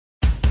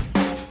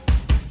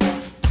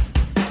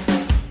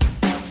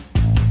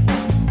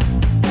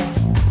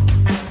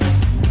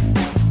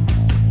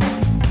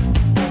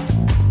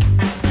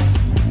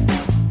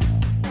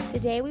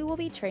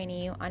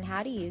training you on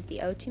how to use the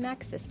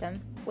O2-MAX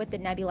system with the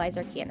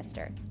nebulizer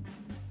canister.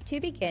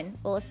 To begin,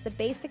 we'll list the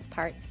basic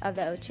parts of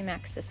the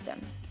O2-MAX system.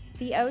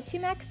 The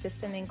O2-MAX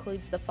system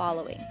includes the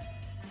following: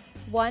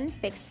 one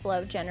fixed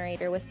flow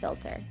generator with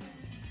filter,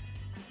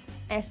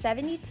 a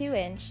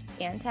 72-inch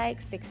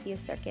anti-asphyxia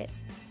circuit,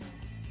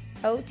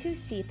 O2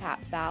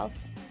 CPAP valve,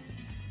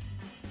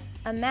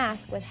 a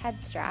mask with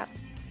head strap,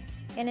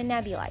 and a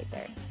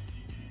nebulizer.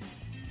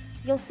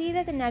 You'll see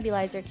that the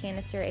nebulizer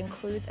canister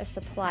includes a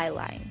supply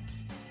line.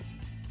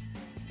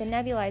 The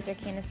nebulizer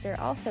canister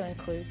also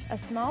includes a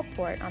small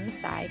port on the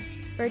side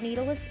for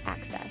needleless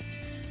access.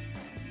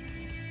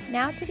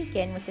 Now to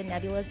begin with the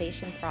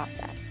nebulization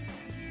process.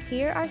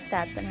 Here are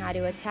steps on how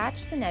to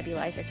attach the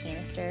nebulizer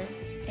canister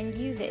and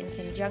use it in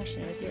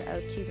conjunction with your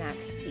O2-MAX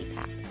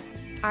CPAP.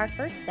 Our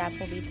first step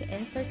will be to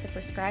insert the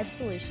prescribed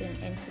solution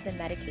into the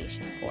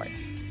medication port.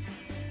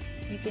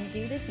 You can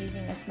do this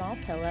using a small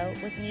pillow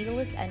with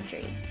needleless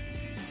entry.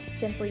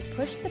 Simply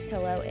push the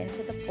pillow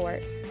into the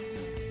port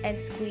and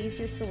squeeze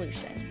your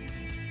solution.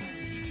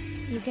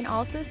 You can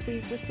also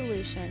squeeze the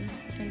solution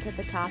into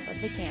the top of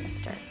the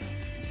canister.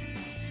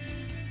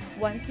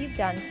 Once you've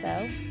done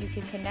so, you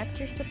can connect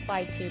your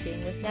supply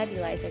tubing with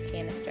nebulizer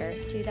canister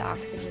to the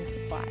oxygen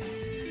supply.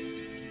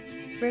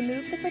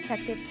 Remove the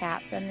protective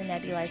cap from the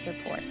nebulizer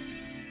port.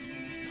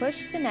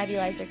 Push the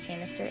nebulizer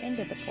canister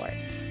into the port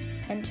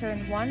and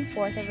turn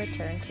 1/4 of a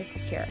turn to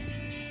secure.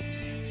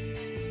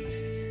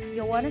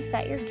 You'll want to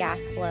set your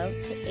gas flow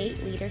to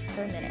 8 liters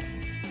per minute,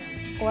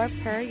 or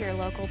per your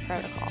local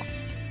protocol.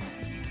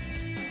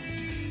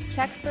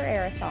 Check for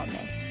aerosol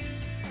mist.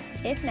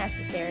 If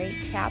necessary,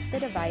 tap the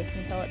device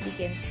until it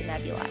begins to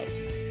nebulize.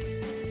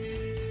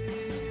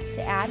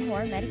 To add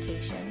more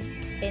medication,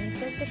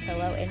 insert the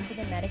pillow into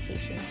the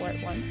medication port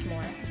once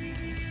more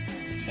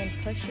and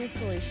push your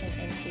solution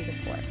into the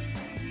port.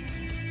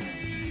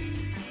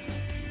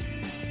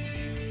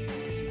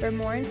 For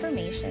more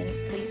information,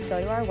 please go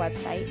to our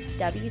website,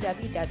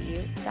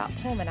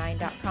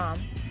 www.pulmodyne.com,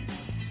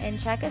 and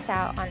check us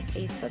out on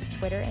Facebook,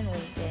 Twitter, and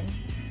LinkedIn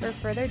for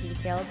further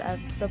details of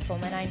the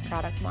Pulmodyne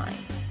product line.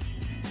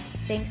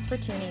 Thanks for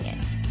tuning in.